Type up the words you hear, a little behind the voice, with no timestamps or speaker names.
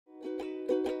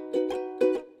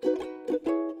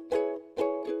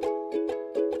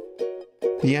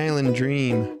The island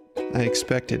dream I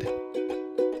expected.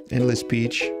 Endless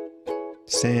beach,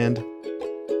 sand,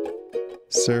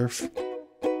 surf,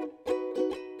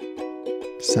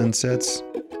 sunsets,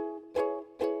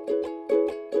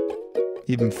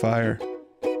 even fire.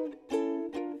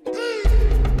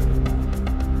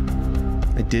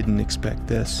 I didn't expect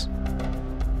this.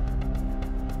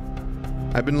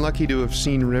 I've been lucky to have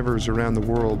seen rivers around the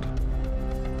world.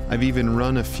 I've even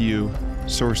run a few,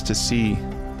 source to sea.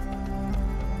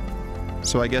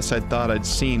 So I guess I thought I'd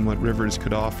seen what rivers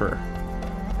could offer,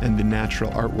 and the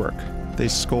natural artwork they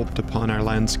sculpt upon our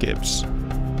landscapes.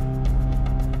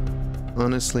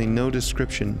 Honestly, no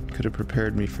description could have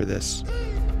prepared me for this.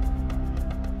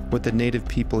 What the native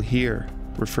people here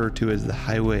refer to as the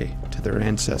highway to their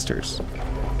ancestors.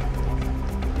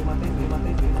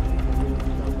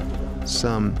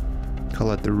 Some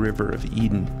call it the River of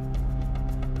Eden.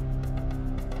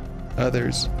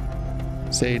 Others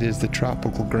say it is the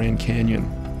tropical Grand Canyon.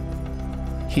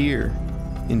 Here,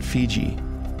 in Fiji,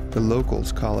 the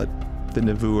locals call it the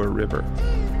Navua River.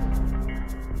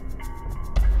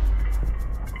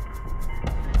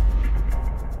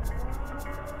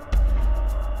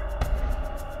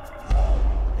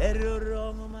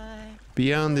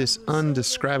 Beyond this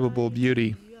undescribable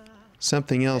beauty,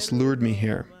 something else lured me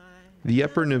here. The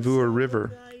Upper Navua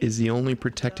River is the only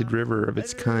protected river of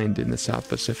its kind in the South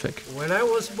Pacific. When I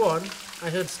was born, I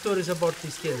heard stories about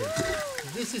this canyon.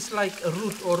 This is like a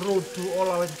route or road to all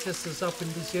our ancestors up in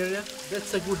this area.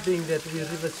 That's a good thing that we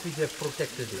Rivers Fiji have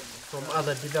protected it from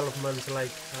other developments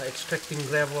like extracting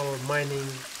gravel, mining,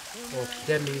 or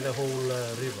damming the whole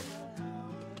river.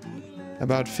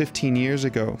 About 15 years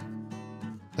ago,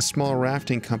 a small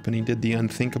rafting company did the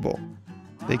unthinkable.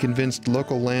 They convinced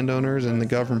local landowners and the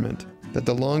government that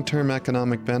the long-term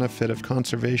economic benefit of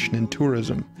conservation and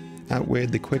tourism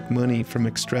outweighed the quick money from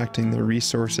extracting their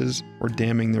resources or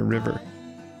damming their river.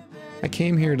 I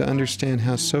came here to understand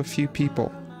how so few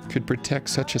people could protect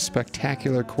such a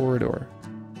spectacular corridor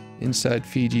inside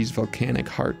Fiji's volcanic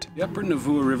heart. The Upper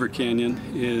Navua River Canyon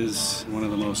is one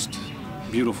of the most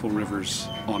beautiful rivers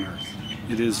on Earth.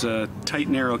 It is a tight,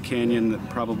 narrow canyon that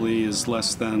probably is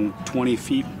less than 20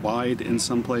 feet wide in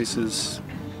some places,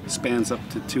 spans up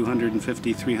to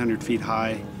 250, 300 feet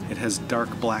high. It has dark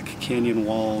black canyon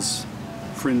walls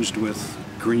fringed with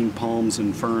green palms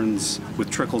and ferns with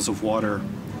trickles of water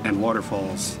and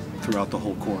waterfalls throughout the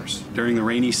whole course. During the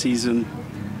rainy season,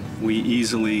 we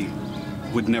easily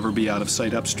would never be out of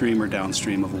sight upstream or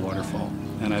downstream of a waterfall.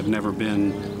 And I've never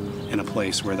been in a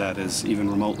place where that is even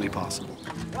remotely possible.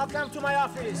 Welcome to my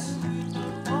office.